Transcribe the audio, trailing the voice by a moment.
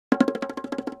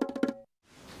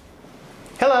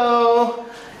Hello!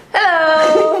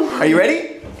 Hello! Are you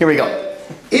ready? Here we go.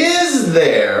 Is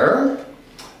there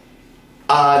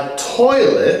a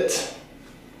toilet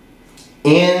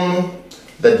in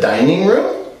the dining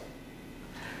room?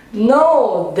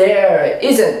 No, there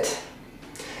isn't.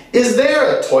 Is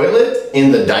there a toilet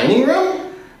in the dining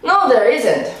room? No, there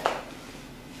isn't.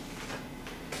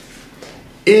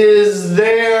 Is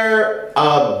there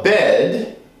a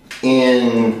bed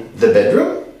in the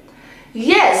bedroom?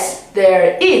 Yes,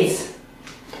 there is.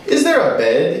 Is there a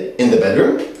bed in the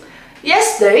bedroom?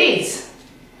 Yes, there is.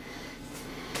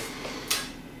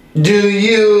 Do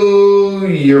you,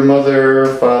 your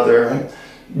mother, father,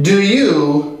 do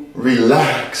you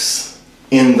relax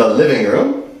in the living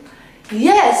room?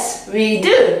 Yes, we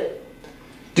do.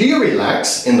 Do you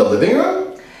relax in the living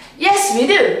room? Yes, we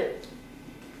do.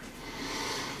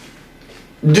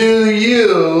 Do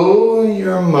you,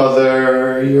 your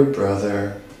mother, your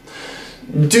brother,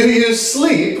 do you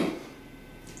sleep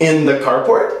in the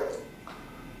carport?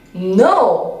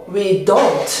 No, we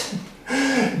don't.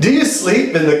 Do you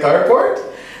sleep in the carport?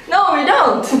 No, we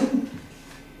don't.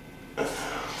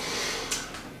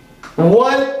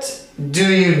 What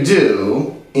do you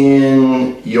do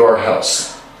in your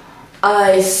house?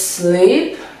 I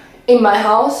sleep in my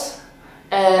house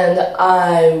and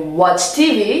I watch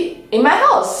TV in my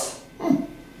house.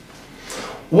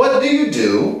 What do you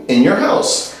do in your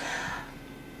house?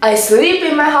 I sleep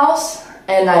in my house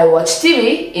and I watch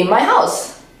TV in my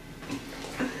house.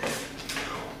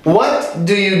 What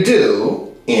do you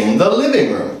do in the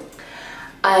living room?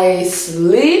 I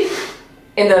sleep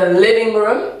in the living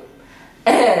room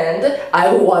and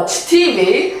I watch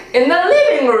TV in the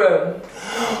living room.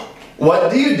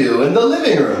 What do you do in the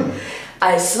living room?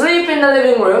 I sleep in the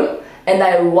living room and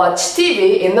I watch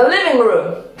TV in the living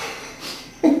room.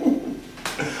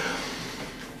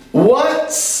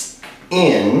 What's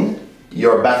in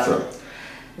your bathroom?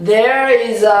 There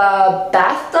is a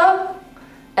bathtub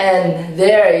and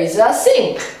there is a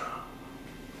sink.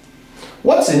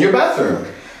 What's in your bathroom?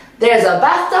 There's a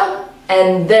bathtub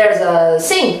and there's a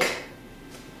sink.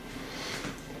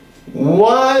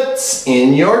 What's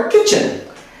in your kitchen?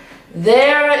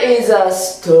 There is a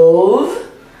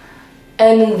stove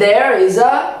and there is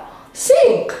a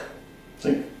sink.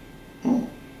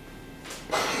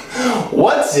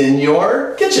 What's in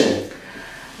your kitchen?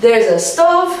 There's a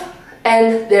stove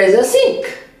and there's a sink.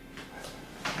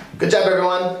 Good job,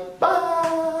 everyone.